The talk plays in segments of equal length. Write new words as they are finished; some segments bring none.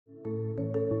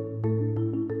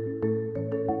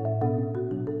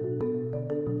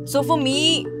So for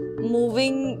me,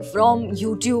 moving from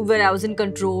YouTube where I was in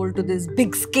control to this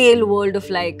big scale world of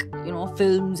like, you know,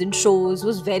 films and shows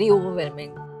was very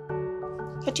overwhelming.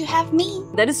 But you have me.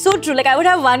 That is so true. Like I would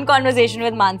have one conversation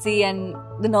with Mansi and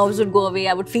the nerves would go away.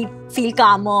 I would feel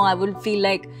calmer. I would feel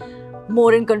like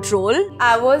more in control.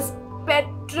 I was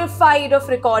petrified of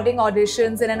recording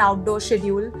auditions in an outdoor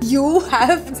schedule. You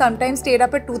have sometimes stayed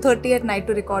up at 2:30 at night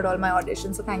to record all my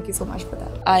auditions, so thank you so much for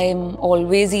that. I'm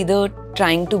always either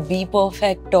trying to be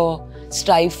perfect or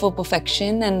strive for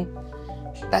perfection, and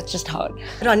that's just hard.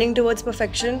 Running towards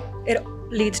perfection, it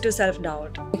leads to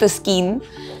self-doubt. Taskeen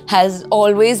has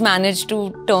always managed to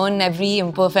turn every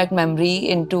imperfect memory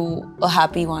into a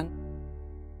happy one.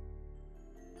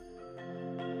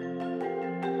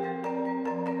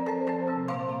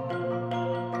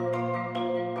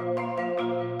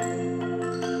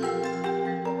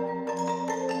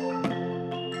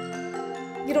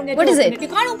 What is it? You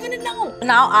can't open it now.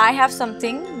 Now I have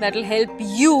something that will help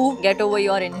you get over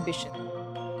your inhibition.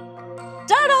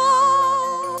 Ta-da!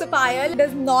 So Payal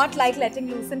does not like letting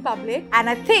loose in public, and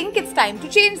I think it's time to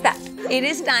change that. It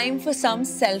is time for some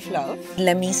self-love.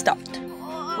 Let me start.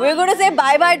 We're going to say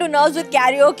bye-bye to nerves with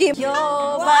karaoke. Yo,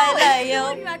 bye-bye, yo.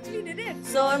 You actually did it.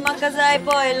 So, makazai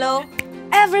poilo.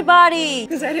 Everybody.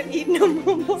 Because I didn't eat no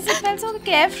momos. It felt so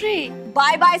carefree.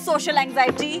 Bye-bye social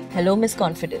anxiety. Hello, Miss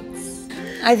Confidence.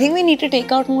 I think we need to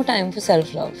take out more time for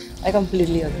self-love. I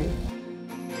completely agree.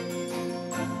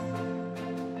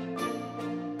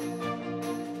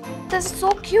 This is so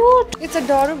cute. It's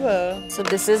adorable. So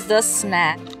this is the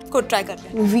snack. Good, try karte.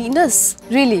 Venus?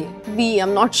 Really?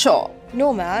 I'm not sure.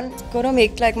 No man, it's gonna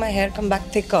make like my hair come back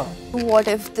thicker. What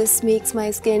if this makes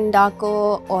my skin darker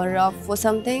or rough or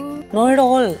something? Not at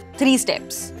all. 3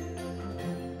 steps.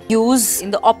 Use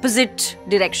in the opposite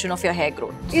direction of your hair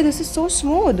growth. Hey, this is so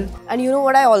smooth. And you know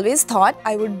what I always thought?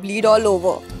 I would bleed all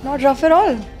over. Not rough at all.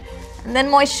 And then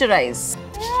moisturize.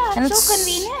 Yeah, And so it's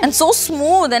convenient. And so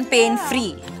smooth and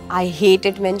pain-free. I hate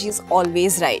it when she's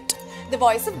always right. The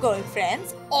voice of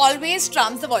girlfriends always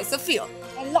trumps the voice of fear.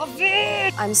 I love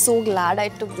it. I'm so glad I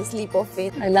took this leap of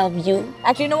faith. I love you.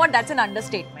 Actually, you know what? That's an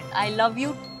understatement. I love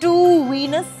you to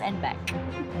Venus and back.